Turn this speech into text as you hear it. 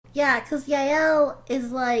Yeah, because Yael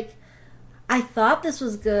is like, I thought this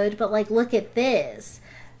was good, but like, look at this.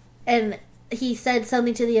 And he said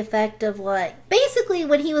something to the effect of like, basically,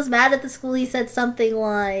 when he was mad at the school, he said something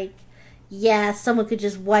like, yeah, someone could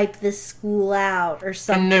just wipe this school out or And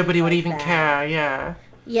something nobody would like even that. care, yeah.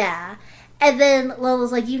 Yeah. And then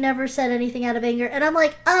Lola's like, you never said anything out of anger. And I'm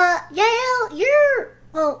like, Yael,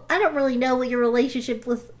 well, I don't really know what your relationship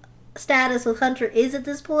with status with Hunter is at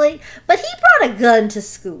this point, but he brought a gun to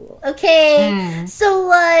school, okay? Hmm. So,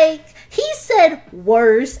 like, he said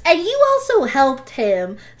worse, and you also helped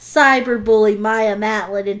him cyberbully Maya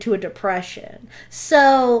Matlin into a depression.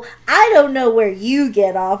 So, I don't know where you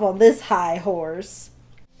get off on this high horse.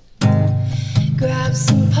 Grab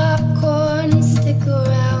some popcorn and stick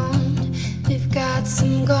around. We've got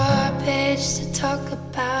some garbage to talk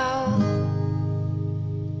about.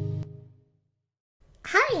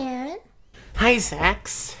 Hi, Aaron. Hi,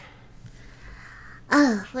 Zax.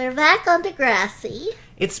 Oh, we're back on Degrassi.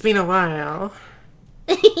 It's been a while.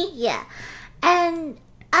 Yeah. And,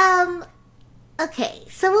 okay,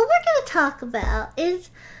 so what we're going to talk about is,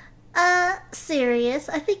 serious.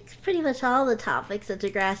 I think pretty much all the topics that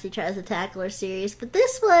Degrassi tries to tackle are serious, but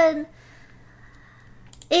this one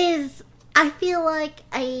is, I feel like,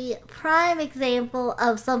 a prime example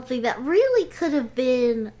of something that really could have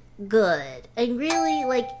been good. And really,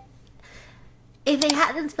 like, if they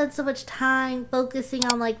hadn't spent so much time focusing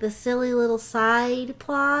on, like, the silly little side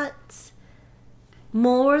plots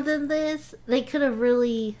more than this, they could have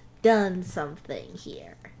really done something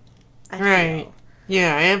here. I Right. feel.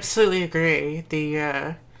 Yeah, I absolutely agree.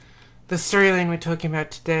 The storyline we're talking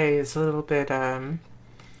about today is a little bit,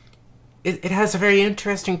 it has a very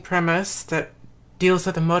interesting premise that deals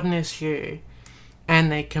with a modern issue,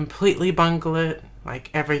 and they completely bungle it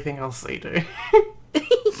like everything else they do.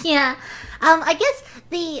 Yeah. I guess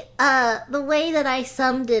the way that I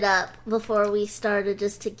summed it up before we started,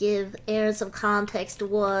 just to give Aaron some context,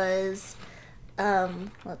 was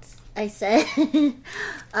I said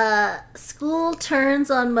school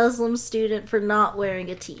turns on Muslim student for not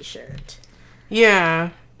wearing a t-shirt.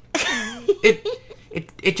 Yeah. It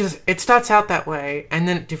it starts out that way, and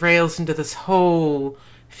then it derails into this whole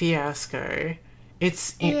fiasco.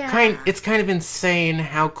 Yeah. It's kind of insane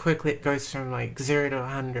how quickly it goes from like 0 to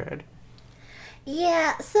 100.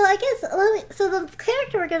 Yeah, so I guess so the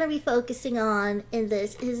character we're going to be focusing on in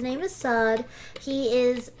this, his name is Saad. He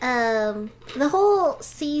is the whole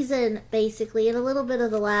season basically, and a little bit of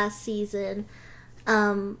the last season.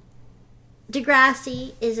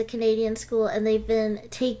 Degrassi is a Canadian school, and they've been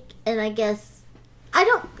and I guess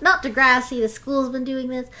not Degrassi, the school's been doing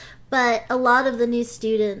this, but a lot of the new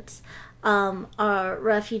students are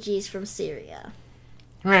refugees from Syria.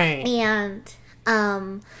 Right. And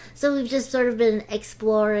so we've just sort of been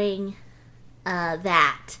exploring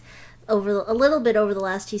that a little bit over the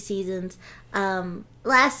last two seasons.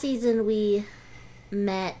 Last season we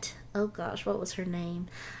met, oh gosh, what was her name?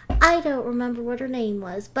 I don't remember what her name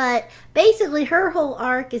was, but basically her whole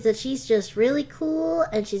arc is that she's just really cool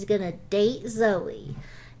and she's gonna date Zoe.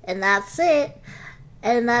 And that's it.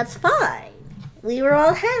 And that's fine. We were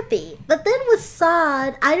all happy. But then with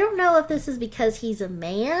Saad, I don't know if this is because he's a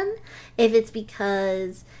man, if it's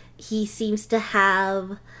because he seems to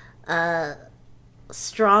have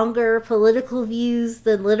stronger political views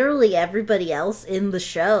than literally everybody else in the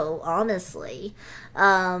show, honestly.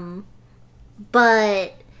 But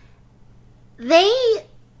they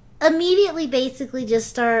immediately basically just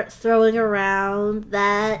start throwing around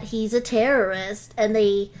that he's a terrorist, and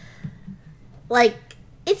they, like,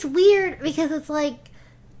 it's weird because it's like,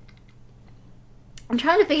 I'm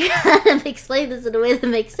trying to figure out how to explain this in a way that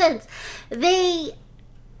makes sense.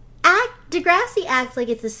 Degrassi acts like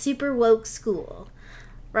it's a super woke school,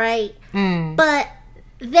 right? But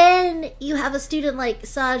then you have a student like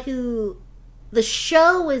Saad who the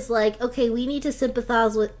show is like, okay, we need to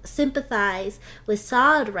sympathize with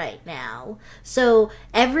Saad right now. So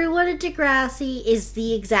everyone at Degrassi is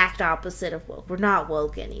the exact opposite of woke. We're not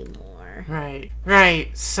woke anymore.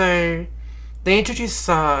 Right. So they introduce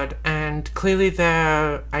Saad, and clearly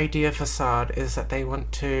their idea for Saad is that they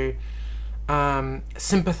want to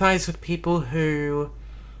sympathize with people who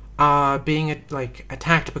are being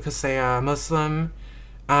attacked because they are Muslim.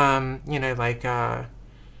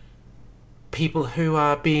 People who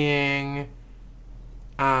are being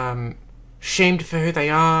shamed for who they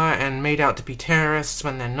are and made out to be terrorists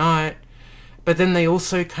when they're not. But then they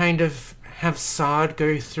also kind of have Saad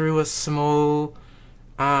go through a small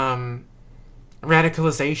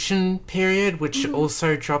radicalization period, which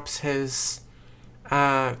also drops his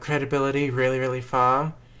credibility really, really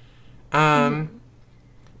far.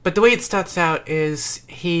 But the way it starts out is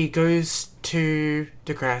he goes to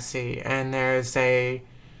Degrassi, and there's a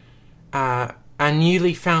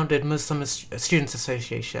newly founded Muslim Students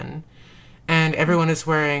Association, and everyone is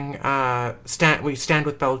wearing We Stand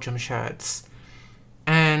with Belgium shirts.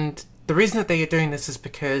 And the reason that they are doing this is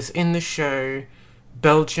because in the show,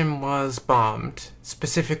 Belgium was bombed,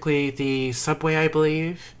 specifically the subway, I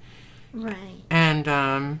believe. Right.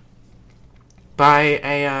 And by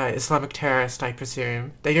a Islamic terrorist, I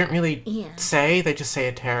presume. They don't really say; they just say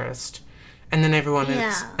a terrorist, and then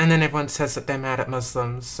everyone says that they're mad at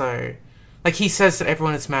Muslims. So, like, he says that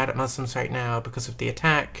everyone is mad at Muslims right now because of the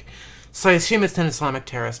attack. So I assume it's an Islamic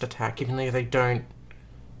terrorist attack, even though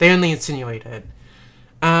they only insinuate it.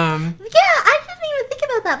 I didn't even think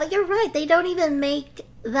about that, but you're right. They don't even make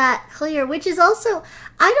that clear, which is also,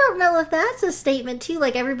 I don't know if that's a statement too,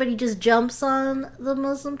 like everybody just jumps on the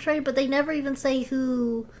Muslim train, but they never even say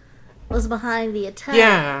who was behind the attack.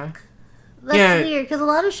 Yeah. That's weird, because a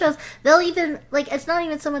lot of shows, they'll even, like, it's not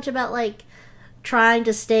even so much about, like, trying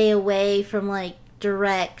to stay away from, like,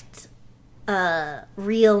 direct,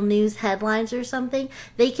 real news headlines or something.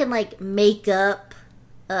 They can, like, make up,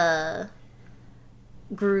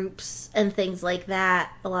 groups and things like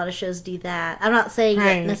that. A lot of shows do that. I'm not saying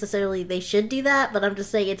that necessarily they should do that, but I'm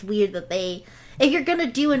just saying it's weird that if you're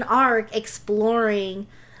gonna do an arc exploring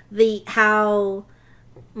how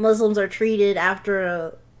Muslims are treated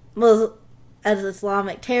after an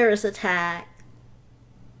Islamic terrorist attack,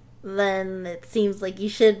 then it seems like you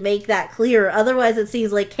should make that clear. Otherwise, it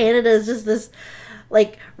seems like Canada is just this,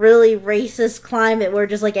 like, really racist climate where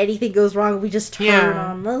just, like, anything goes wrong, we just turn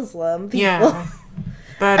on Muslim people. Yeah.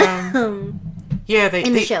 But, in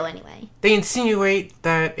the show, anyway. They insinuate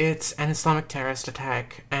that it's an Islamic terrorist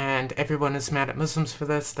attack, and everyone is mad at Muslims for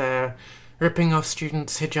this. They're ripping off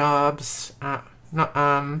students' hijabs.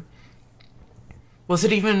 Was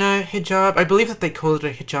it even a hijab? I believe that they called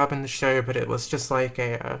it a hijab in the show, but it was just like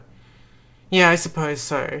a... yeah, I suppose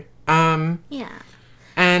so. Yeah.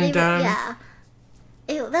 And,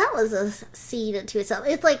 that was a scene unto itself.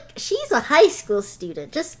 It's like, she's a high school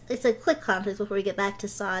student. It's a quick context before we get back to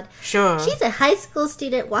Sod. Sure. She's a high school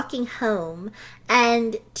student walking home,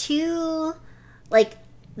 and two, like,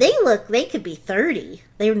 they could be 30.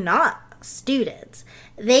 They're not students.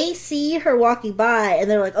 They see her walking by,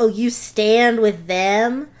 and they're like, oh, you stand with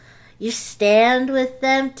them? You stand with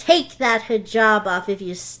them? Take that hijab off if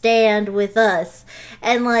you stand with us.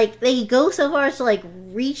 And, like, they go so far as to, like,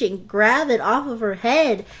 reach and grab it off of her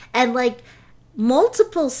head. And, like,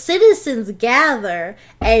 multiple citizens gather,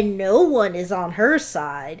 and no one is on her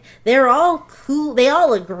side. They're all cool. They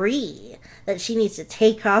all agree that she needs to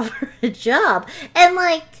take off her hijab. And,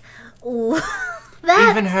 like,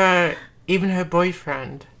 that... Even her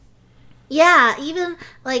boyfriend. Yeah, even,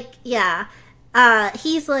 like, yeah.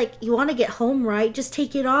 He's like, you want to get home, right? Just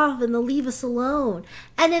take it off and they'll leave us alone.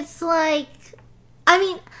 And it's like, I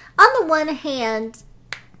mean, on the one hand,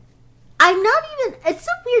 it's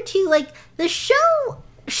so weird too, like, the show,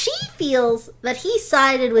 she feels that he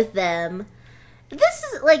sided with them.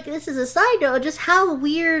 This is a side note of just how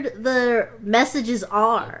weird the messages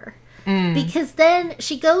are. Because then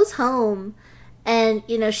she goes home, and,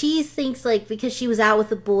 you know, she thinks, like, because she was out with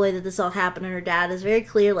the boy that this all happened, and her dad is very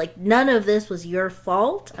clear, like, none of this was your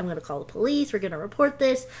fault. I'm going to call the police. We're going to report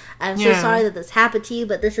this. I'm so sorry that this happened to you,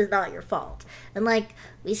 but this is not your fault. And, like,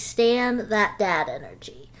 we stand that dad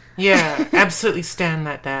energy. Yeah, absolutely stand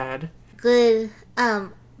that dad. Good.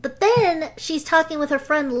 But then she's talking with her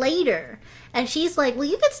friend later, and she's like, well,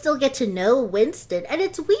 you could still get to know Winston. And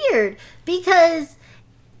it's weird, because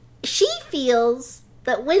she feels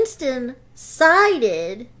that Winston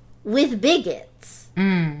sided with bigots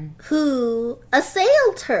who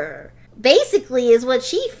assailed her, basically, is what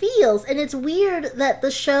she feels. And it's weird that the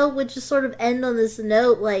show would just sort of end on this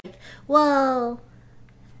note, like, well,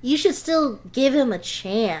 you should still give him a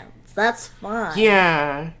chance. That's fine.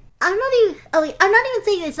 Yeah. I'm not even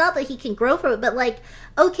saying it's not that he can grow from it, but, like,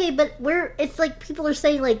 okay, but it's like people are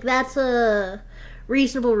saying, like, that's a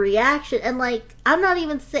reasonable reaction, and, like, I'm not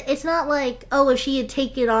even it's not like, oh, if she had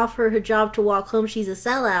taken off her hijab to walk home, she's a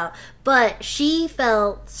sellout, but she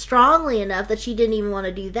felt strongly enough that she didn't even want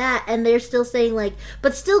to do that, and they're still saying, like,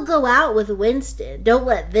 but still go out with Winston, don't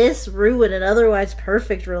let this ruin an otherwise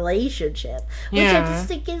perfect relationship, which I just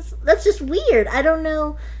think that's just weird. I don't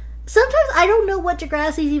know, sometimes I don't know what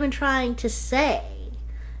Degrassi's even trying to say.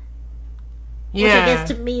 Which I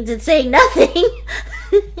guess means it's saying nothing.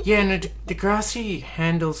 Yeah, no, Degrassi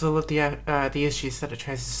handles all of the issues that it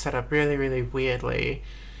tries to set up really, really weirdly.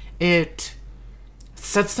 It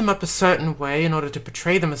sets them up a certain way in order to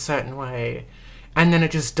portray them a certain way, and then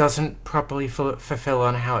it just doesn't properly fulfill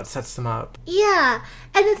on how it sets them up. Yeah,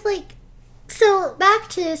 and it's like, so back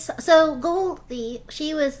to, so Goldie,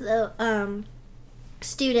 she was the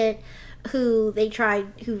student who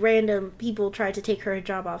random people tried to take her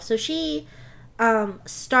job off. So she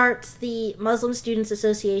starts the Muslim Students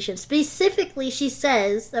Association. Specifically, she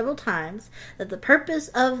says several times that the purpose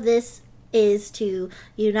of this is to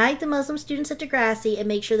unite the Muslim students at Degrassi and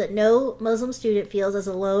make sure that no Muslim student feels as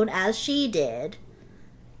alone as she did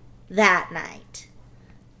that night.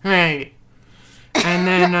 Right. And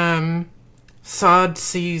then Saad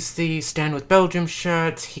sees the Stand With Belgium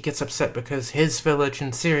shirts. He gets upset because his village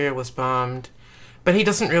in Syria was bombed. But he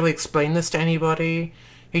doesn't really explain this to anybody.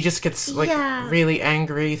 He just gets, really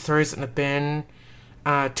angry, throws it in a bin,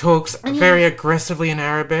 talks very aggressively in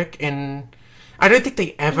Arabic. I don't think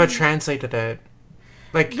they ever translated it.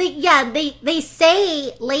 Like, they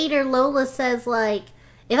say later, Lola says, like,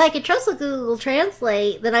 if I could trust what Google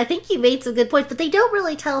Translate, then I think you made some good points. But they don't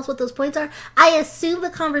really tell us what those points are. I assume the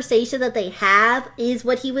conversation that they have is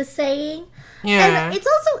what he was saying. Yeah. And it's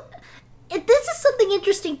also, this is something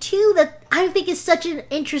interesting, too, that I think is such an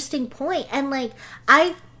interesting point. And, like,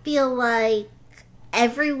 I feel like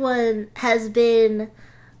everyone has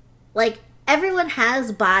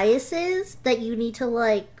biases that you need to,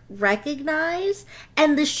 like, recognize.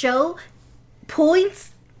 And the show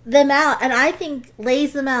points them out, and I think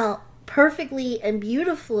lays them out perfectly and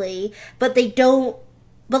beautifully, but you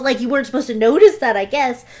weren't supposed to notice that, I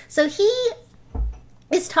guess. So he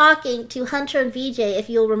is talking to Hunter and VJ, if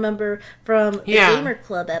you'll remember from the Gamer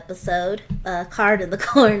Club episode, Card in the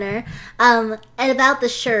Corner, and about the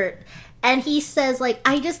shirt. And he says, like,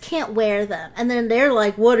 I just can't wear them. And then they're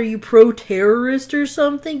like, what, are you pro-terrorist or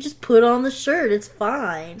something? Just put on the shirt, it's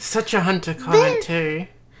fine. Such a Hunter comment, too.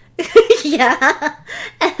 Yeah.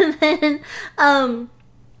 And then this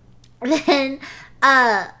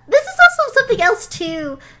is also something else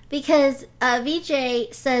too, because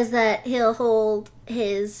VJ says that he'll hold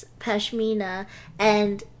his pashmina,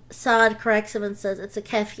 and Saad corrects him and says it's a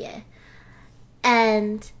keffiyeh.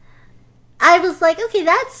 And I was like, okay,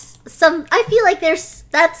 I feel like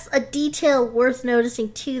that's a detail worth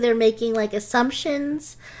noticing too. They're making, like,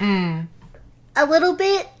 assumptions. A little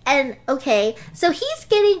bit, and okay, so he's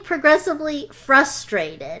getting progressively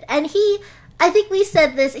frustrated, and I think we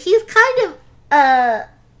said this, he's kind of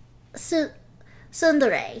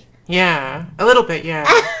tsundere. Yeah, a little bit, yeah.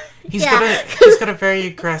 He's got a very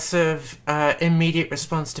aggressive, immediate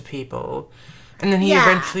response to people, and then he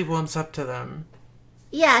eventually warms up to them.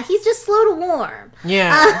 Yeah, he's just slow to warm.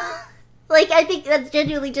 Yeah. I think that's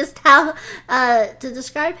genuinely just how to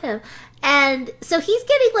describe him. And so he's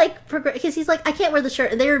getting, like, because he's like, I can't wear the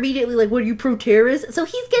shirt. And they're immediately like, what, are you pro-terrorist? So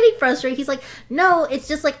he's getting frustrated. He's like, no, it's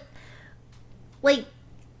just like,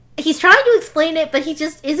 he's trying to explain it, but he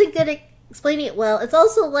just isn't good at explaining it well. It's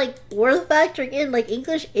also, like, worth factoring in, like,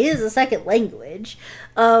 English is a second language.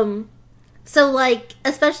 So, like,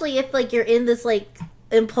 especially if, like, you're in this, like,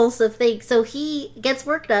 impulsive thing. So he gets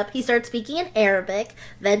worked up. He starts speaking in Arabic,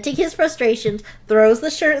 venting his frustrations, throws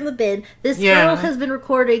the shirt in the bin. This girl has been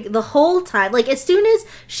recording the whole time. Like, as soon as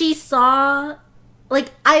she saw,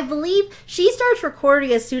 like, I believe she starts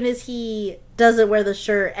recording as soon as he doesn't wear the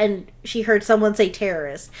shirt and she heard someone say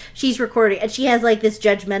terrorist. She's recording and she has, like, this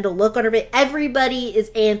judgmental look on her face. Everybody is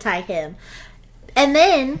anti him. And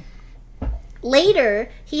then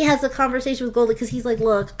later he has a conversation with Goldie because he's like,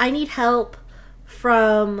 look, I need help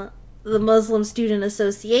from the Muslim Student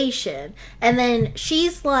Association. And then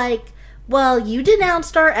she's like, well, you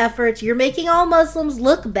denounced our efforts, you're making all Muslims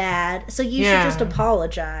look bad, so you should just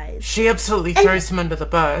apologize. She absolutely throws him under the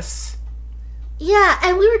bus. Yeah,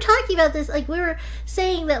 and we were talking about this, like, we were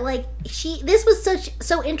saying that, like, this was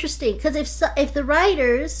so interesting, because if the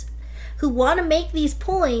writers who want to make these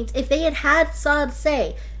points, if they had Saad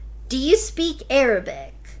say, do you speak Arabic?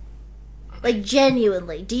 Like,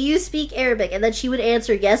 genuinely, do you speak Arabic? And then she would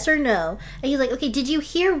answer yes or no. And he's like, okay, did you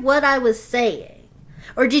hear what I was saying?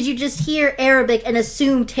 Or did you just hear Arabic and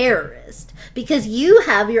assume terrorist? Because you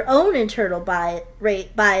have your own internal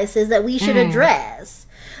biases that we should address.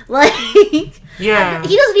 Like, yeah.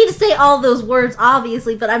 He doesn't need to say all those words,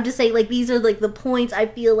 obviously, but I'm just saying, like, these are, like, the points I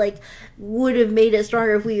feel like would have made it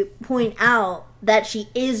stronger if we point out that she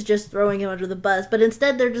is just throwing him under the bus. But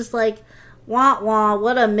instead, they're just like, wah wah,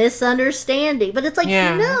 what a misunderstanding. But it's like,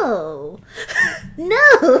 no,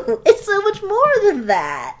 it's so much more than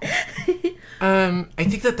that. I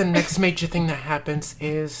think that the next major thing that happens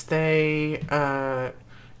is they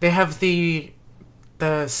have the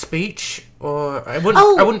speech, or I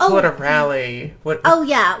wouldn't call it a rally.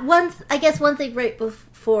 I guess one thing right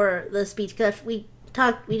before the speech, because we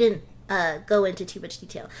didn't go into too much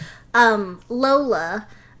detail. Lola,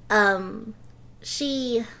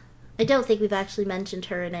 she... I don't think we've actually mentioned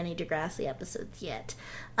her in any Degrassi episodes yet.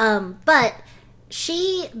 But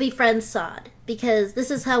she befriends Sod, because this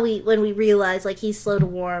is how when we realize, like, he's slow to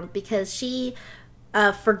warm, because she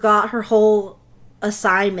forgot her whole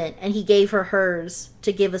assignment, and he gave her hers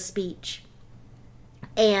to give a speech.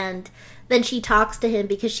 And then she talks to him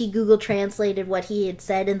because she Google translated what he had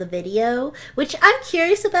said in the video, which I'm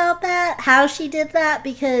curious about that, how she did that,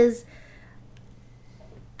 because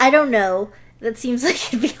I don't know. That seems like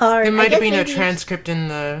it'd be hard. There might have been a transcript in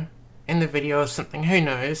the video or something. Who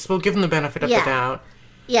knows? We'll give them the benefit of the doubt.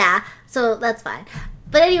 Yeah, so that's fine.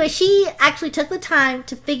 But anyway, she actually took the time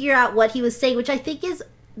to figure out what he was saying, which I think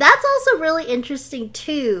that's also really interesting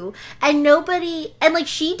too. And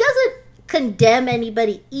she doesn't condemn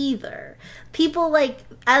anybody either. People, like,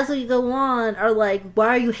 as we go on, are like, why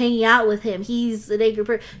are you hanging out with him? He's an angry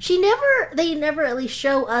person. They never at least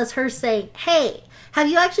show us her saying, hey, have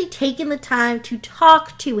you actually taken the time to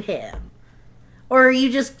talk to him? Or are you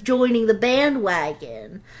just joining the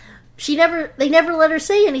bandwagon? They never let her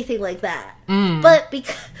say anything like that. But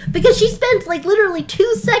because she spent, like, literally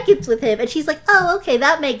 2 seconds with him, and she's like, oh, okay,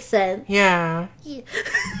 that makes sense. Yeah.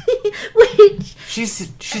 Which...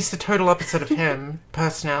 She's the total opposite of him,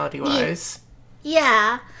 personality-wise.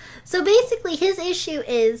 Yeah. So basically, his issue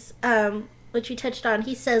is, which we touched on,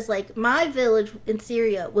 he says, like, my village in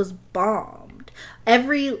Syria was bombed.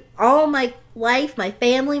 All my life, my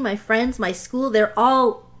family, my friends, my school, they're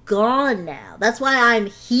all gone now. That's why I'm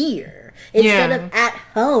here instead of at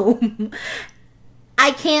home.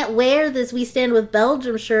 I can't wear this We Stand With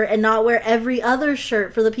Belgium shirt and not wear every other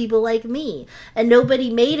shirt for the people like me. And nobody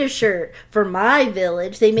made a shirt for my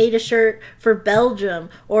village. They made a shirt for Belgium,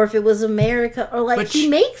 or if it was America, or like he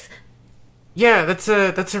makes... Yeah, that's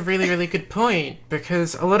a really, really good point,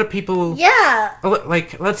 because a lot of people... Yeah!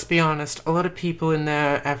 Like, let's be honest, a lot of people in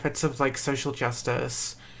their efforts of, like, social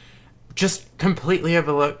justice just completely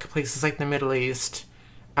overlook places like the Middle East,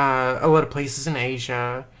 a lot of places in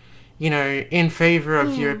Asia, you know, in favor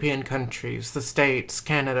of European countries, the States,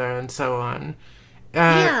 Canada, and so on.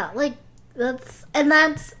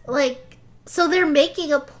 So they're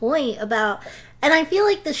making a point about... And I feel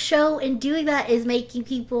like the show, in doing that, is making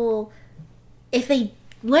people... If they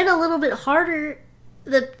went a little bit harder,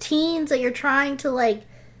 the teens that you're trying to, like,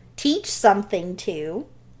 teach something to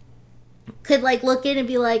could, like, look in and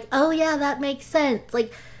be like, oh, yeah, that makes sense.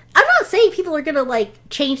 Like, I'm not saying people are gonna, like,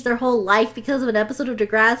 change their whole life because of an episode of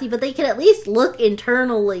Degrassi, but they can at least look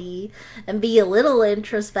internally and be a little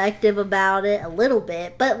introspective about it, a little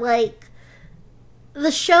bit. But, like, the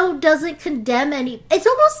show doesn't condemn any... It's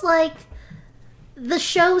almost like... The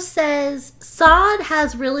show says Sod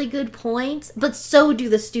has really good points, but so do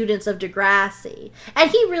the students of Degrassi.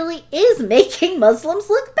 And he really is making Muslims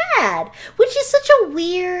look bad, which is such a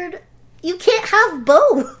weird... You can't have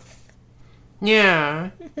both.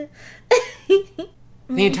 Yeah. The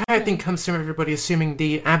entire thing comes from everybody assuming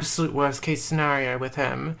the absolute worst case scenario with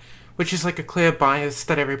him, which is like a clear bias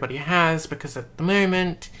that everybody has, because at the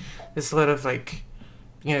moment there's a lot of, like,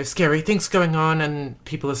 you know, scary things going on, and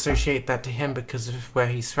people associate that to him because of where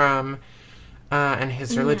he's from, and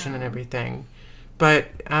his religion and everything. But,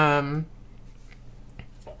 or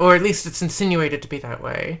at least it's insinuated to be that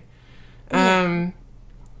way.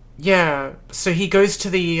 Yeah, so he goes to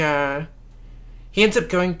the, he ends up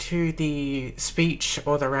going to the speech,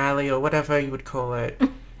 or the rally, or whatever you would call it,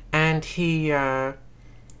 and he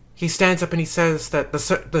stands up and he says that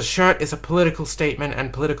the shirt is a political statement,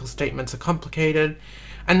 and political statements are complicated.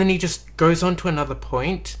 And then he just goes on to another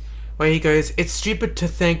point where he goes, it's stupid to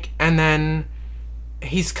think, and then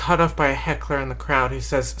he's cut off by a heckler in the crowd who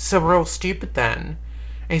says, so we're all stupid then?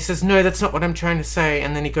 And he says, no, that's not what I'm trying to say.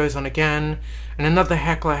 And then he goes on again, and another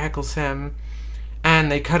heckler heckles him,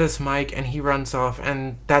 and they cut his mic, and he runs off,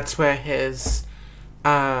 and that's where his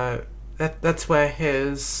that's where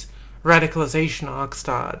his radicalization arc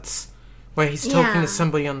starts, where he's talking to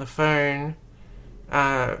somebody on the phone.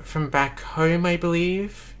 From back home, I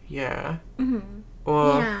believe. Yeah. Mm-hmm.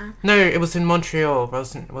 Or no, it was in Montreal,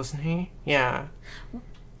 wasn't he? Yeah.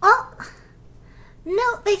 Well,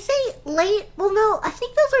 no, they say late. Well, no, I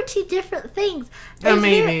think those are two different things. Oh,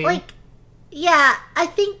 maybe. I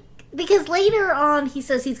think because later on he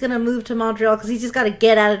says he's gonna move to Montreal because he's just got to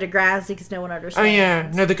get out of Degrassi because no one understands. Oh yeah,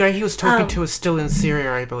 no, the guy he was talking to is still in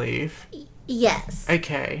Syria, I believe. Yes.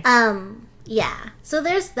 Okay. Yeah, so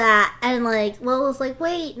there's that, and, like, Lola's like,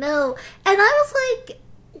 wait, no, and I was like,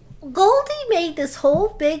 Goldie made this whole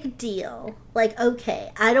big deal. Like,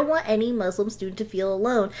 okay, I don't want any Muslim student to feel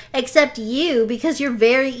alone, except you, because you're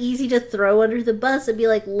very easy to throw under the bus and be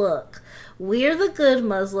like, look, we're the good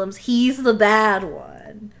Muslims, he's the bad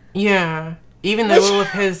one. Yeah. Even though all of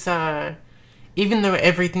his, even though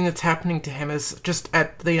everything that's happening to him is just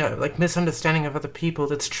at the, misunderstanding of other people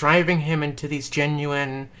that's driving him into these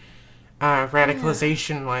genuine,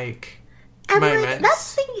 radicalization,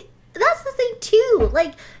 moments. That's the thing, too.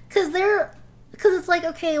 Like, because it's like,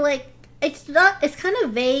 okay, like, it's kind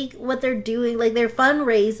of vague what they're doing. Like, they're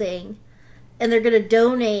fundraising, and they're going to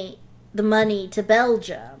donate the money to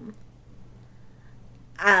Belgium.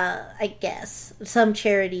 I guess. Some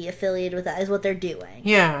charity affiliated with that is what they're doing.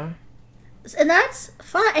 Yeah. And that's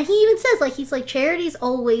fine. And he even says, he's like, charity's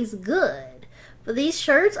always good. But these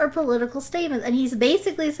shirts are political statements. And he's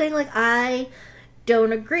basically saying, I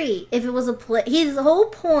don't agree. If it was his whole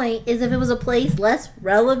point is if it was a place less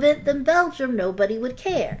relevant than Belgium, nobody would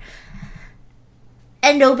care.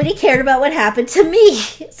 And nobody cared about what happened to me.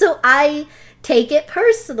 So I take it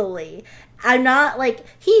personally. I'm not, then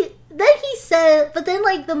he said, but then,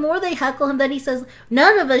 the more they heckle him, then he says,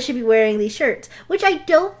 none of us should be wearing these shirts. Which I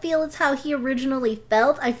don't feel is how he originally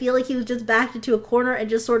felt. I feel like he was just backed into a corner and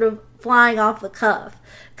just sort of flying off the cuff.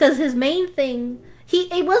 Because his main thing,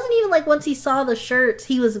 it wasn't even once he saw the shirts,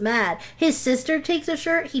 he was mad. His sister takes a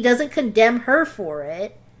shirt, he doesn't condemn her for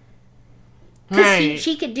it. Because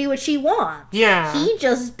she could do what she wants. Yeah. He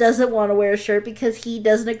just doesn't want to wear a shirt because he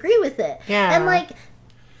doesn't agree with it. Yeah. And,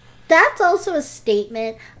 that's also a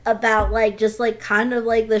statement about, kind of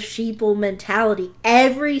the sheeple mentality.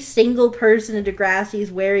 Every single person in Degrassi is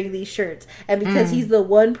wearing these shirts. And because he's the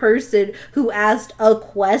one person who asked a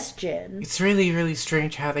question. It's really, really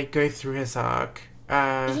strange how they go through his arc.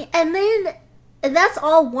 And that's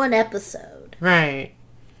all one episode. Right.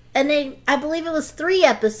 And then, I believe it was 3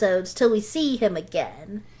 episodes till we see him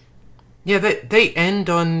again. Yeah, they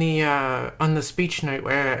end on the speech note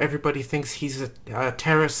where everybody thinks he's a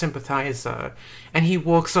terrorist sympathizer, and he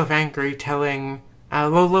walks off angry, telling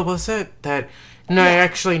Lola, was it, that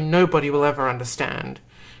actually nobody will ever understand,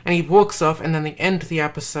 and he walks off, and then they end the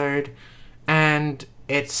episode, and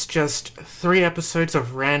it's just 3 episodes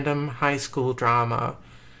of random high school drama,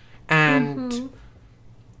 and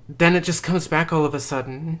then it just comes back all of a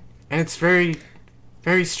sudden, and it's very,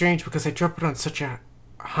 very strange because they drop it on such a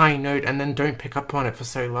high note and then don't pick up on it for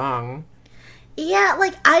so long. Yeah,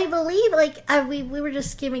 I believe, we were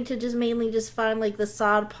just skimming to just mainly just find, the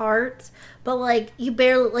Sod parts, but, you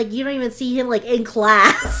barely, you don't even see him, in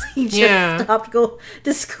class. He just stopped to go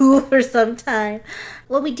to school for some time.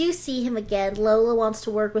 When we do see him again, Lola wants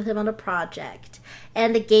to work with him on a project,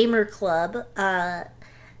 and a gamer club,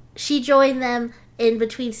 she joined them in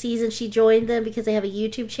between seasons. She joined them because they have a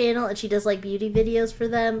YouTube channel, and she does, beauty videos for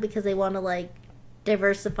them because they want to,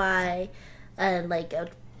 diversify and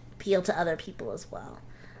appeal to other people as well.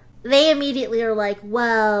 They immediately are like,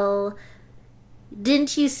 well,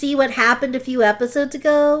 didn't you see what happened a few episodes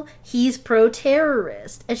ago? He's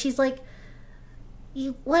pro-terrorist. And she's like,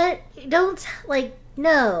 you what? Don't,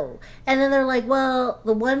 no. And then they're like, well,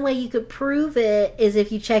 the one way you could prove it is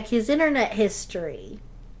if you check his internet history.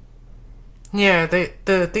 Yeah,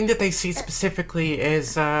 the thing that they see specifically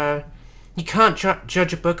is you can't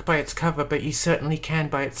judge a book by its cover, but you certainly can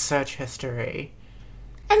by its search history.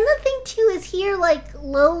 And the thing, too, is here,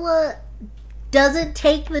 Lola doesn't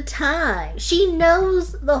take the time. She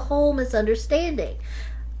knows the whole misunderstanding.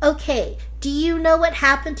 Okay, do you know what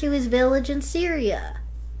happened to his village in Syria?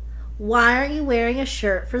 Why aren't you wearing a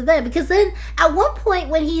shirt for them? Because then, at one point,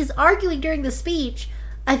 when he's arguing during the speech,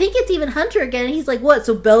 I think it's even Hunter again, and he's like, what,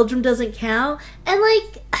 so Belgium doesn't count? And,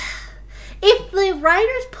 if the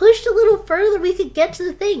writers pushed a little further, we could get to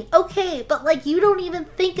the thing. Okay, but, you don't even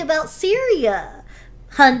think about Syria,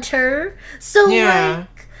 Hunter. So,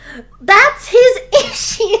 that's his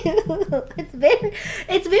issue.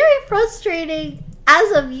 It's very frustrating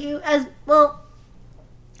well,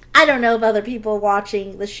 I don't know if other people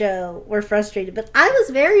watching the show were frustrated, but I was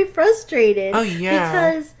very frustrated. Oh,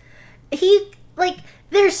 yeah. Because,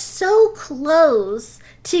 they're so close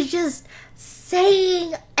to just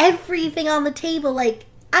saying everything on the table.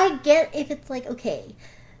 I get if it's okay,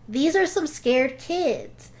 these are some scared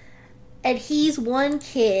kids, and he's one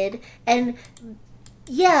kid, and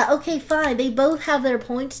yeah, okay, fine, they both have their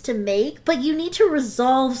points to make, but you need to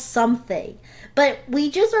resolve something. But we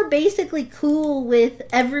just are basically cool with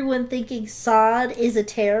everyone thinking Sod is a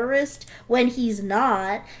terrorist when he's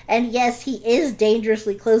not. And yes, he is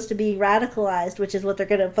dangerously close to being radicalized, which is what they're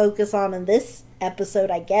going to focus on in this episode,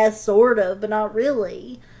 I guess, sort of, but not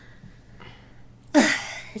really.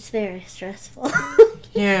 It's very stressful.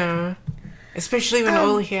 Yeah. Especially when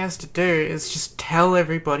all he has to do is just tell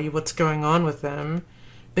everybody what's going on with them.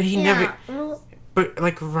 But he never... But,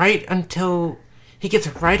 like, right until... He gets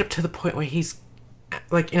right up to the point where he's,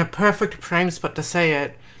 like, in a perfect prime spot to say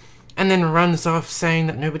it, and then runs off saying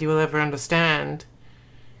that nobody will ever understand.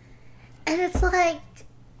 And it's like...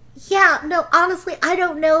 Yeah, no, honestly, I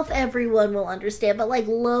don't know if everyone will understand, but, like,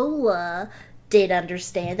 Lola did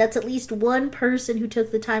understand. That's at least one person who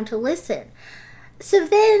took the time to listen. So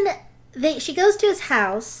then... she goes to his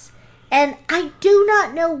house, and I do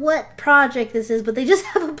not know what project this is, but they just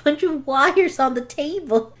have a bunch of wires on the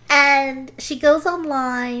table. And she goes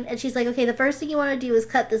online, and she's like, okay, the first thing you want to do is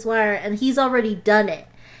cut this wire, and he's already done it.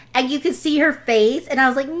 And you can see her face, and I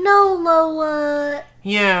was like, no, Lola.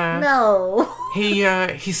 Yeah. No.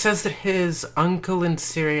 He says that his uncle in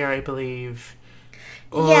Syria, I believe,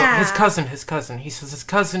 or his cousin. He says his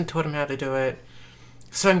cousin taught him how to do it.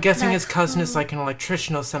 So I'm guessing his cousin is like an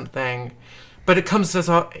electrician or something, but it comes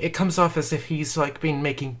off as if he's like been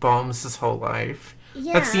making bombs his whole life.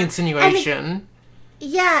 Yeah. That's the insinuation.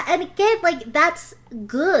 And again, like, that's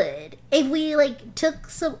good. If we like took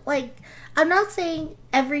some, like, I'm not saying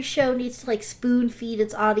every show needs to like spoon feed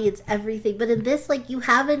its audience everything, but in this, like, you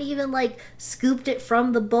haven't even like scooped it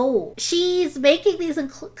from the bowl. She's making these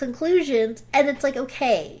conclusions, and it's like,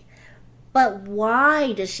 okay. But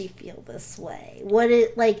why does she feel this way?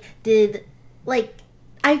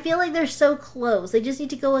 I feel like they're so close. They just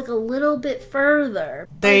need to go, like, a little bit further.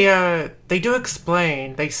 They do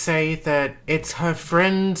explain. They say that it's her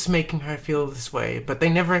friends making her feel this way, but they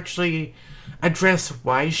never actually address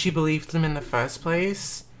why she believed them in the first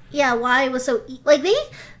place. Yeah, why it was so... Like, they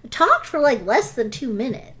talked for, like, less than 2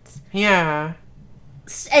 minutes. Yeah.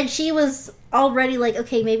 And she was already like,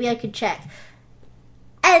 okay, maybe I could check.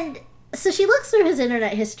 And... So she looks through his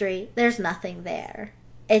internet history. There's nothing there.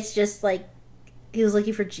 It's just like he was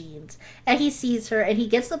looking for jeans. And he sees her and he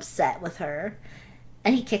gets upset with her.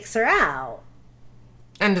 And he kicks her out.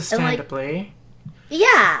 Understandably.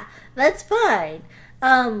 Yeah, that's fine.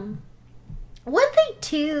 One thing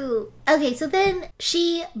too... Okay, so then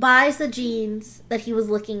she buys the jeans that he was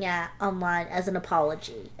looking at online as an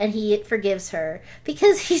apology. And he forgives her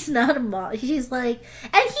because he's not a mom. She's like...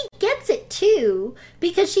 And he gets it too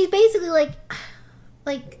because she's basically like,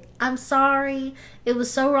 I'm sorry. It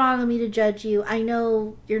was so wrong of me to judge you. I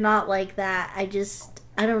know you're not like that. I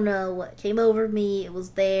don't know what came over me. It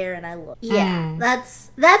was there and I looked. Yeah,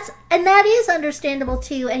 that's... And that is understandable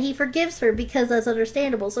too. And he forgives her because that's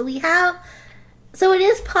understandable. So it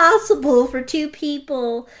is possible for two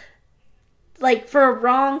people, like, for a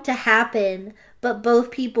wrong to happen, but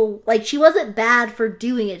both people, like, she wasn't bad for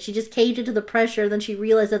doing it. She just caved into the pressure, then she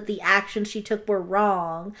realized that the actions she took were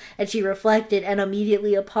wrong, and she reflected and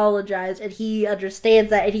immediately apologized, and he understands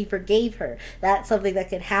that, and he forgave her. That's something that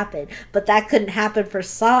could happen. But that couldn't happen for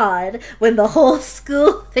Saad when the whole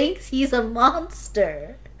school thinks he's a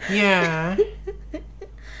monster. Yeah.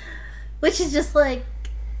 Which is just like...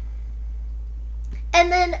 And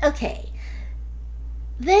then, okay.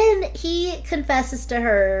 Then he confesses to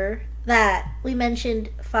her that we mentioned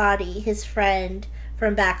Fadi, his friend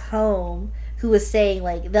from back home, who was saying,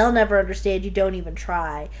 like, they'll never understand you, don't even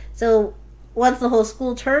try. So once the whole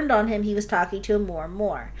school turned on him, he was talking to him more and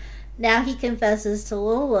more. Now he confesses to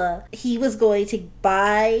Lola he was going to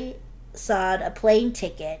buy Saad a plane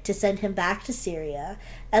ticket to send him back to Syria.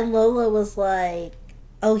 And Lola was like,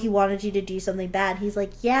 oh, he wanted you to do something bad. He's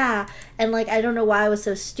like, yeah. And, like, I don't know why I was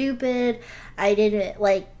so stupid. I didn't,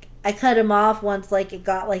 like, I cut him off once, like, it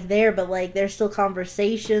got, like, there. But, like, there's still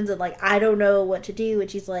conversations. And, like, I don't know what to do.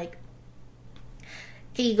 And she's like,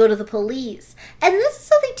 can you go to the police? And this is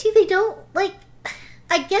something, too, they don't, like,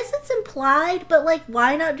 I guess it's implied. But, like,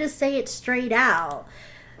 why not just say it straight out?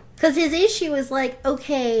 Because his issue is, like,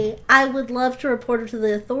 okay, I would love to report it to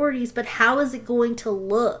the authorities. But how is it going to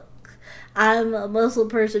look? I'm a Muslim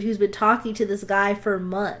person who's been talking to this guy for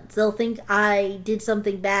months. They'll think I did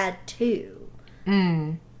something bad too.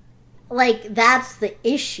 Like, that's the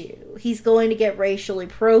issue. He's going to get racially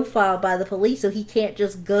profiled by the police, so he can't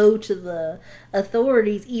just go to the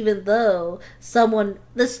authorities, even though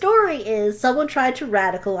the story is someone tried to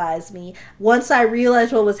radicalize me. Once I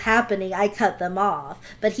realized what was happening, I cut them off.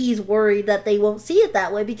 But he's worried that they won't see it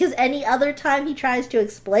that way, because any other time he tries to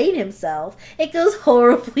explain himself, it goes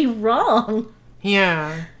horribly wrong.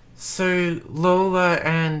 Yeah. So Lola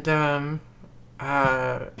and,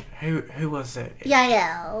 who was it?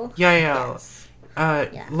 Yael. Yes.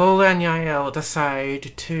 Lola and Yael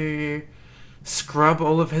decide to scrub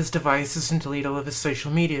all of his devices and delete all of his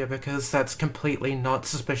social media because that's completely not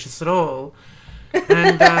suspicious at all.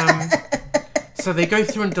 And So they go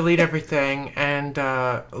through and delete everything, and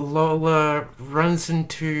Lola runs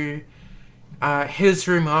into his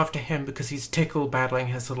room after him because he's tickled battling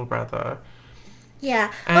his little brother.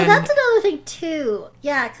 Yeah. And that's another thing, too.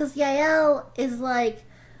 Yeah, because Yael is like,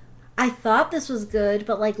 I thought this was good,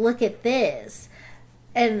 but, like, look at this.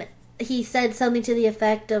 And he said something to the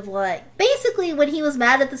effect of, like, basically when he was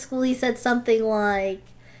mad at the school, he said something like,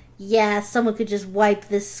 yeah, someone could just wipe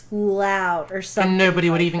this school out or something. And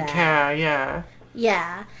nobody would even care, yeah.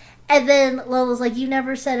 Yeah. And then Lola's like, you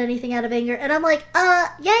never said anything out of anger. And I'm like,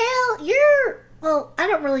 Yael, well, I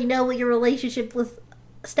don't really know what your relationship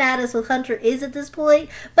status with Hunter is at this point,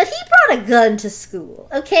 but he brought a gun to school,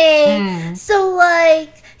 okay? So,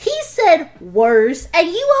 like, he said worse, and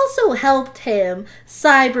you also helped him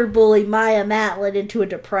cyberbully Maya Matlin into a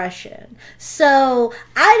depression. So,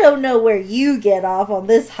 I don't know where you get off on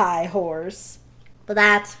this high horse, but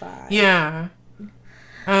that's fine. Yeah.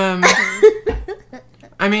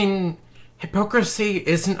 I mean, hypocrisy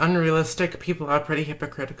isn't unrealistic. People are pretty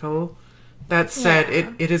hypocritical. That said,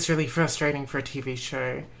 it is really frustrating for a TV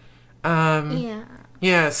show.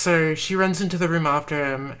 Yeah, so she runs into the room after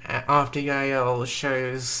him, after Yael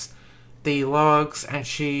shows the logs, and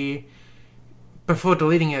she, before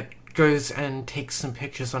deleting it, goes and takes some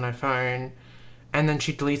pictures on her phone, and then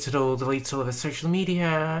she deletes all of his social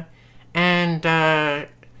media, and,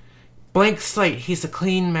 blank slate, he's a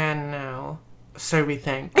clean man now, so we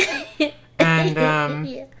think.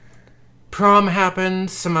 And, prom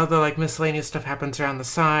happens, some other, like, miscellaneous stuff happens around the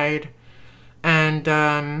side,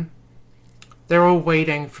 and, they're all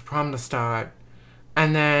waiting for prom to start,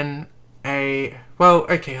 and then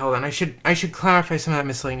okay, hold on, I should clarify some of that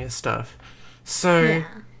miscellaneous stuff. So,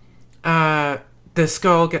 this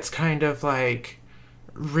girl gets kind of, like,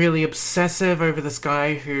 really obsessive over this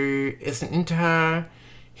guy who isn't into her.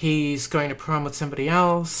 He's going to prom with somebody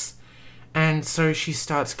else, and so she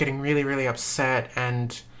starts getting really, really upset,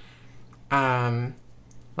 and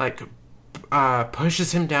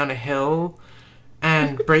pushes him down a hill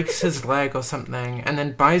and breaks his leg or something, and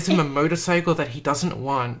then buys him a motorcycle that he doesn't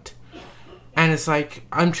want, and is like,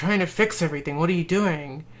 I'm trying to fix everything, what are you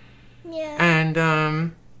doing? Yeah.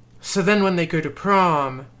 And so then when they go to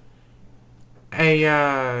prom,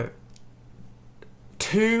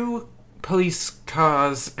 two police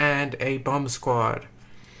cars and a bomb squad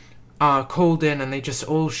are called in, and they just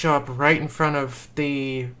all show up right in front of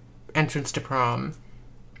the entrance to prom.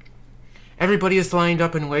 Everybody is lined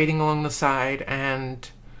up and waiting along the side, and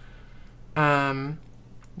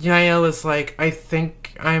Yael is like, I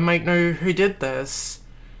think I might know who did this.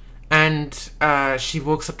 And she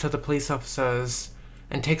walks up to the police officers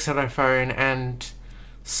and takes out her phone, and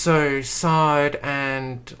so Saad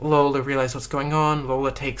and Lola realize what's going on.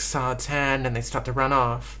 Lola takes Saad's hand and they start to run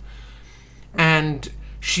off. And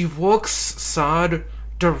she walks Saad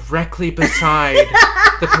directly beside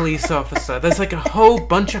the police officer. There's like a whole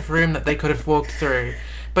bunch of room that they could have walked through,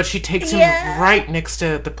 but she takes him right next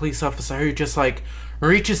to the police officer, who just like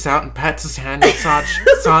reaches out and pats his hand on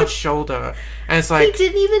Saad's shoulder, and it's like, he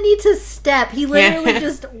didn't even need to step. He literally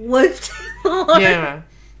just whipped him on. Yeah,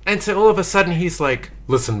 and so all of a sudden he's like,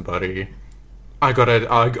 "Listen, buddy, I gotta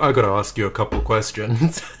ask you a couple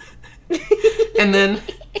questions," and then,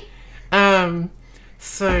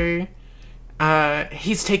 so.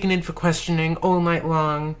 He's taken in for questioning all night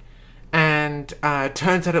long, and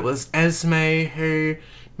turns out it was Esme who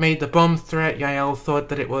made the bomb threat. Yael thought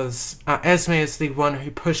that it was Esme is the one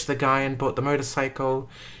who pushed the guy and bought the motorcycle.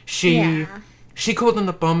 She called in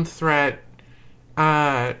the bomb threat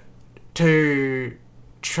to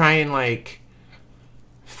try and like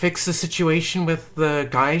fix the situation with the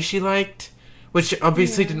guy she liked, which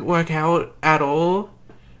obviously didn't work out at all.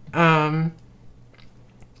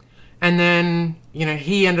 And then, you know,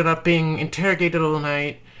 he ended up being interrogated all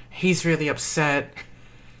night. He's really upset.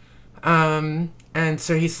 And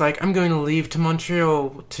so he's like, I'm going to leave to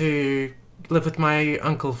Montreal to live with my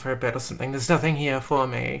uncle for a bit or something. There's nothing here for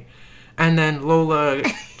me. And then Lola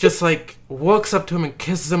just, like, walks up to him and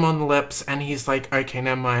kisses him on the lips. And he's like, okay,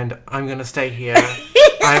 never mind. I'm going to stay here.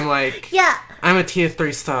 I'm like, I'm a tier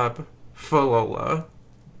 3 sub for Lola.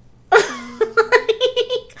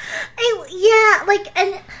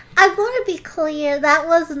 And I want to be clear, that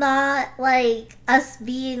was not, like, us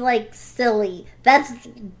being, like, silly. That's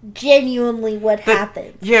genuinely what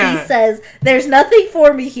happened. Yeah. He says, there's nothing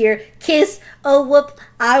for me here. Kiss. Oh, whoop,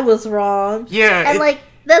 I was wrong. Yeah. And,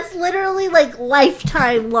 that's literally, like,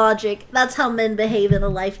 Lifetime logic. That's how men behave in a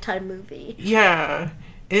Lifetime movie. Yeah.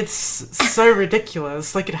 It's so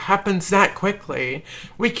ridiculous. Like, it happens that quickly.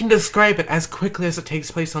 We can describe it as quickly as it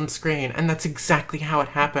takes place on screen, and that's exactly how it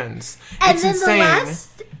happens. And it's then insane.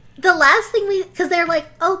 the last thing because they're like,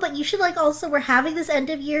 oh, but you should, like, also, we're having this end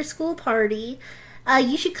of year school party.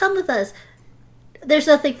 You should come with us. There's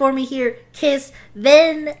nothing for me here. Kiss.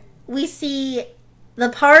 Then we see the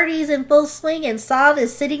party's in full swing and Saad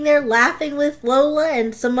is sitting there laughing with Lola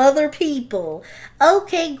and some other people.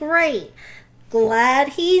 Okay, great. Glad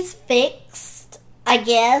he's fixed, I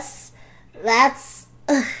guess.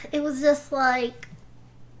 It was just like...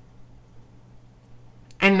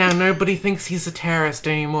 And now nobody thinks he's a terrorist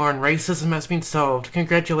anymore and racism has been solved.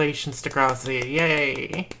 Congratulations, Degrassi.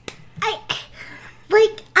 Yay.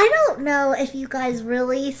 I don't know if you guys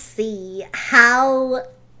really see how...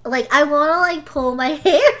 Like, I want to, like, pull my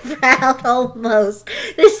hair out almost.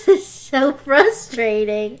 This is so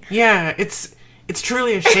frustrating. Yeah, it's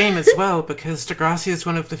truly a shame as well, because Degrassi is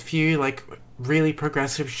one of the few, like, really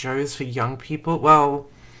progressive shows for young people. Well,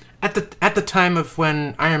 at the time of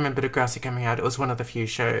when I remember Degrassi coming out, it was one of the few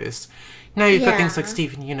shows. Now you've got things like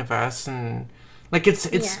Steven Universe, and, like,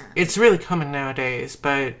 it's really common nowadays,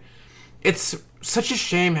 but it's such a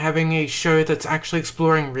shame having a show that's actually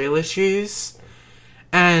exploring real issues,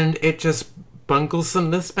 and it just bungles them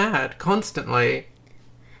this bad, constantly.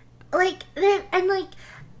 Like,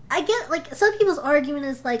 I get, like, some people's argument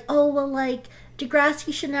is, like, oh, well, like,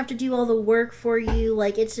 Degrassi shouldn't have to do all the work for you,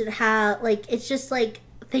 like, it should have, like, it's just, like,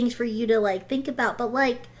 things for you to, like, think about, but,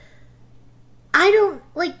 like, I don't,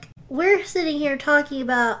 like, we're sitting here talking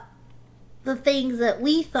about the things that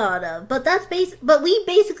we thought of, but but we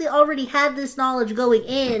basically already had this knowledge going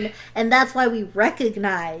in, and that's why we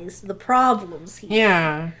recognize the problems here.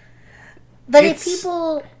 Yeah. But if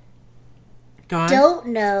people don't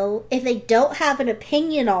know, if they don't have an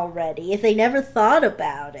opinion already, if they never thought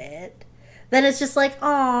about it, then it's just like,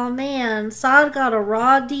 oh man, Saad got a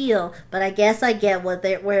raw deal, but I guess I get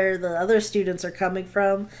where the other students are coming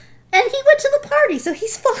from, and he went to the party, so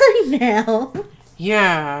he's fine now.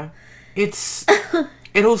 Yeah.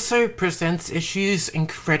 It also presents issues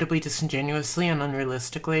incredibly disingenuously and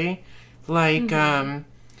unrealistically. Like,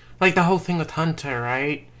 like the whole thing with Hunter,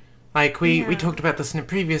 right? Like, we talked about this in a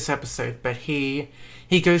previous episode, but he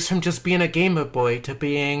goes from just being a gamer boy to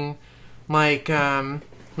being, like a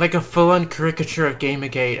full-on caricature of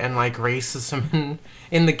Gamergate and, like, racism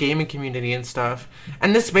in the gaming community and stuff.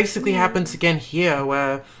 And this basically happens again here,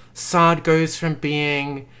 where Saad goes from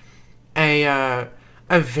being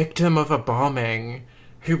a victim of a bombing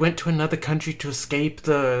who went to another country to escape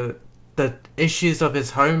the issues of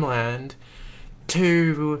his homeland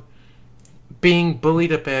to being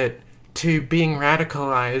bullied a bit, to being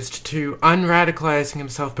radicalized, to unradicalizing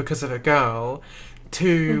himself because of a girl,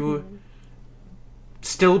 to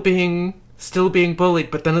still being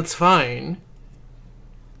bullied, but then it's fine.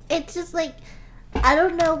 It's just like, I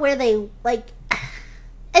don't know where they, like,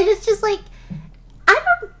 and it's just like,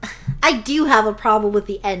 I do have a problem with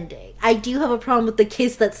the ending. I do have a problem with the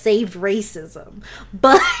kiss that saved racism.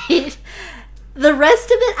 But the rest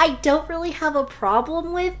of it, I don't really have a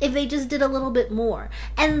problem with if they just did a little bit more.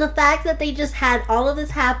 And the fact that they just had all of this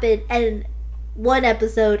happen in one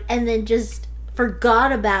episode and then just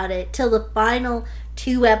forgot about it till the final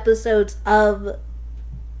 2 episodes of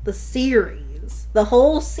the series. The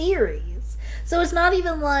whole series. So it's not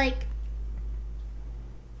even like,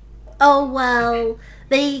 oh, well,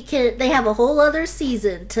 they have a whole other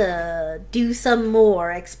season to do some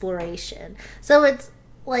more exploration. So it's,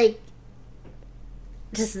 like,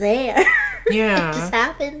 just there. Yeah. It just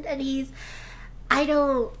happened, and I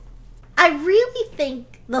really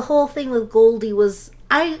think the whole thing with Goldie was,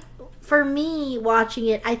 for me, watching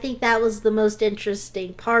it, I think that was the most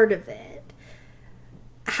interesting part of it.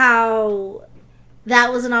 How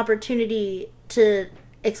that was an opportunity to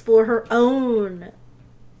explore her own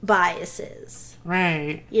biases.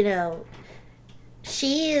 Right. You know,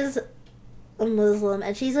 she is a Muslim,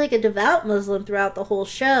 and she's like a devout Muslim throughout the whole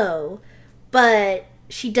show, but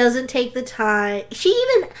she doesn't take the time. She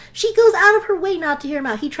goes out of her way not to hear him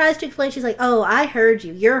out. He tries to explain. She's like, oh, I heard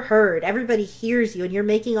you. You're heard. Everybody hears you, and you're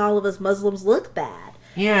making all of us Muslims look bad.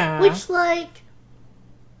 Yeah. Which, like,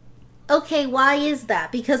 okay, why is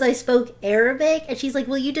that? Because I spoke Arabic? And she's like,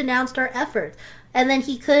 well, you denounced our efforts. And then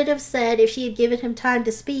he could have said, if she had given him time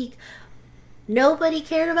to speak, nobody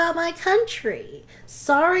cared about my country.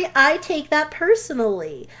 Sorry, I take that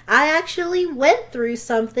personally. I actually went through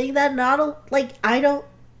something that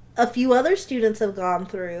a few other students have gone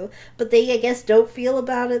through, but they, I guess, don't feel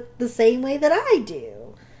about it the same way that I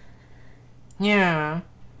do. Yeah.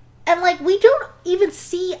 And, like, we don't even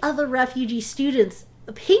see other refugee students'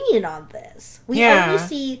 opinion on this. We only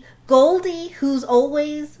see Goldie, who's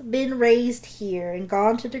always been raised here and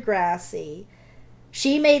gone to Degrassi,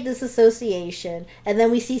 She made this association, and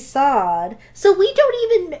then we see Saad. So we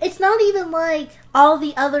don't even... It's not even like all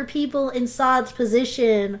the other people in Saad's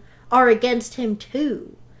position are against him,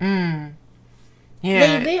 too. Yeah.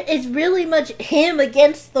 It's really much him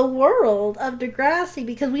against the world of Degrassi,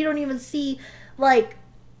 because we don't even see, like,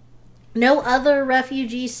 no other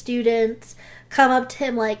refugee students come up to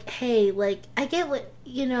him like, hey, like, I get what,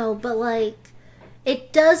 you know, but, like,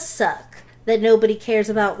 it does suck that nobody cares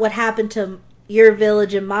about what happened to your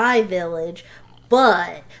village and my village,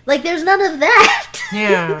 but, like, there's none of that.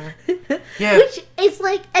 Yeah. Yeah. Which is,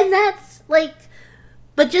 like, and that's, like,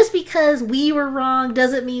 but just because we were wrong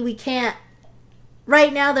doesn't mean we can't.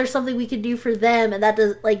 Right now, there's something we can do for them, and that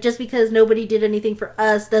does, like, just because nobody did anything for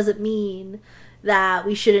us doesn't mean that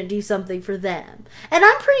we shouldn't do something for them. And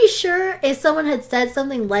I'm pretty sure if someone had said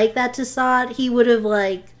something like that to Saad, he would have,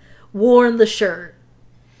 like, worn the shirt.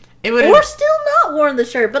 Or still not worn the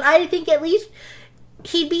shirt, but I think at least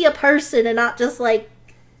he'd be a person and not just, like,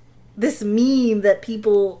 this meme that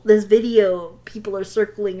this video people are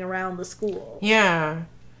circling around the school. Yeah.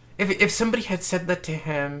 If somebody had said that to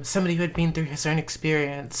him, somebody who had been through his own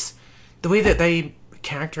experience, the way that they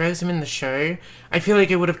characterize him in the show, I feel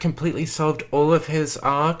like it would have completely solved all of his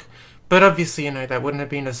arc. But obviously, you know, that wouldn't have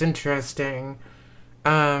been as interesting.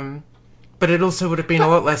 But it also would have been a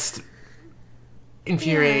lot less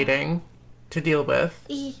infuriating to deal with.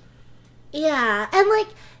 Yeah, and, like,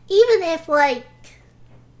 even if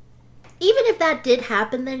that did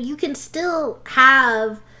happen, then you can still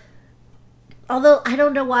have... Although, I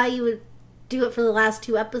don't know why you would do it for the last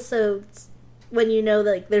 2 episodes when you know,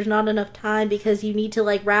 like, there's not enough time because you need to,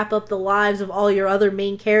 like, wrap up the lives of all your other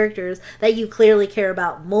main characters that you clearly care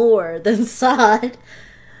about more than Saad.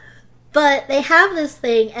 But they have this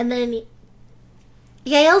thing, and then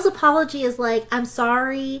Yael's apology is like, I'm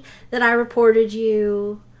sorry that I reported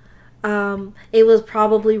you. It was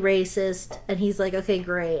probably racist. And he's like, okay,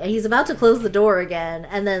 great. And he's about to close the door again,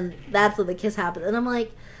 and then that's when the kiss happens. And I'm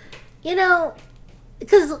like, you know,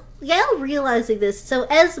 because Yael realizing this, so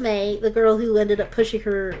Esme, the girl who ended up pushing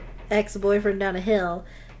her ex-boyfriend down a hill,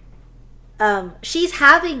 she's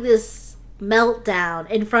having this meltdown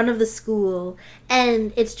in front of the school,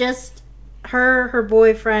 and it's just her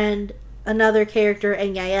boyfriend, another character,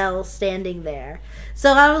 and Yael standing there.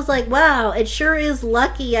 So I was like, wow, it sure is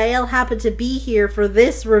lucky Yael happened to be here for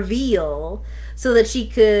this reveal so that she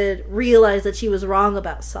could realize that she was wrong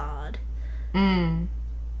about Saad.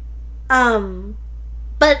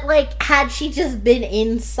 But, like, had she just been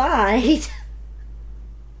inside,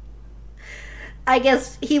 I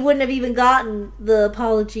guess he wouldn't have even gotten the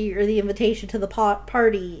apology or the invitation to the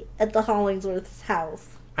party at the Hollingsworth's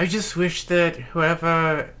house. I just wish that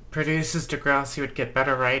whoever produces Degrassi would get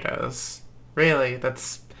better writers. Really,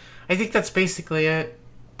 I think that's basically it.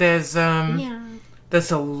 There's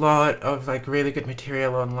a lot of, like, really good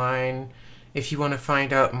material online if you want to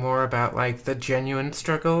find out more about, like, the genuine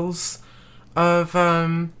struggles of,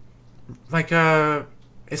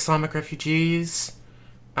 Islamic refugees.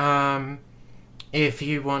 If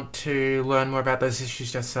you want to learn more about those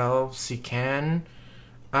issues yourselves, you can.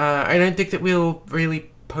 I don't think that we'll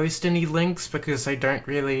really post any links because I don't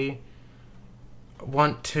really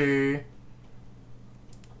want to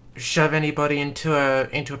shove anybody into a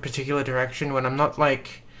particular direction when I'm not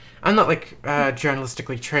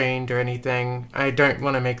journalistically trained or anything. I don't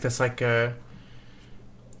want to make this like a...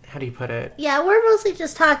 How do you put it? Yeah, we're mostly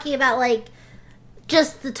just talking about, like,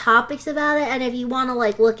 just the topics about it, and if you want to,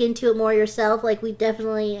 like, look into it more yourself, like, we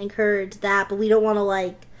definitely encourage that, but we don't want to,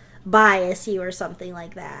 like, bias you or something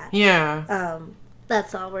like that. Yeah.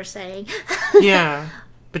 That's all we're saying. Yeah.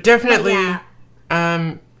 But definitely,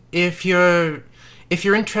 if you're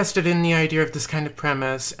interested in the idea of this kind of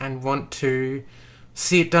premise and want to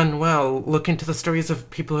see it done well, look into the stories of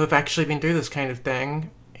people who have actually been through this kind of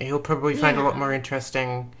thing. You'll probably find a lot more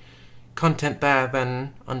interesting content there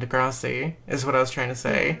than on Degrassi, is what I was trying to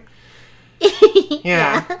say.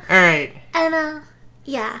 Yeah. Alright. And,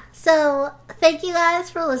 so, thank you guys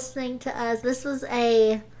for listening to us. This was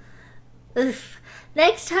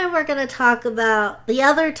next time we're going to talk about the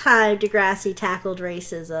other time Degrassi tackled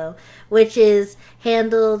racism, which is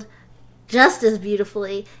handled just as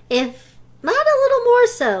beautifully, if not a little more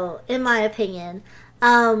so, in my opinion.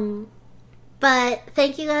 But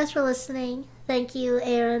thank you guys for listening. Thank you,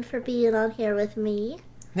 Aaron, for being on here with me.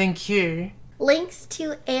 Thank you. Links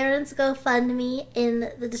to Aaron's GoFundMe in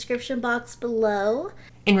the description box below.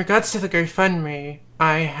 In regards to the GoFundMe,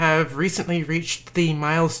 I have recently reached the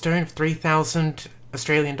milestone of 3,000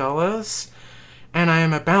 Australian dollars, and I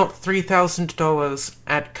am about $3,000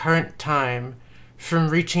 at current time from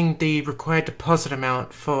reaching the required deposit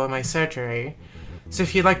amount for my surgery. So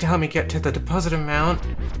if you'd like to help me get to the deposit amount,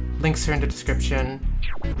 links are in the description.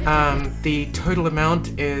 The total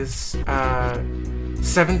amount is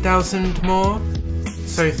 7,000 more,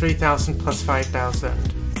 so 3,000 plus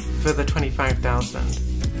 5,000 for the 25,000.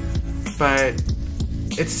 But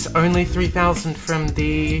it's only 3,000 from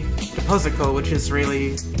the deposit goal, which is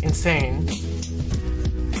really insane.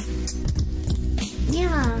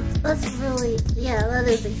 Yeah, that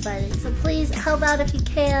is exciting. So please help out if you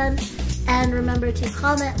can, and remember to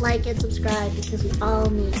comment, like, and subscribe because we all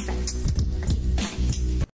need that.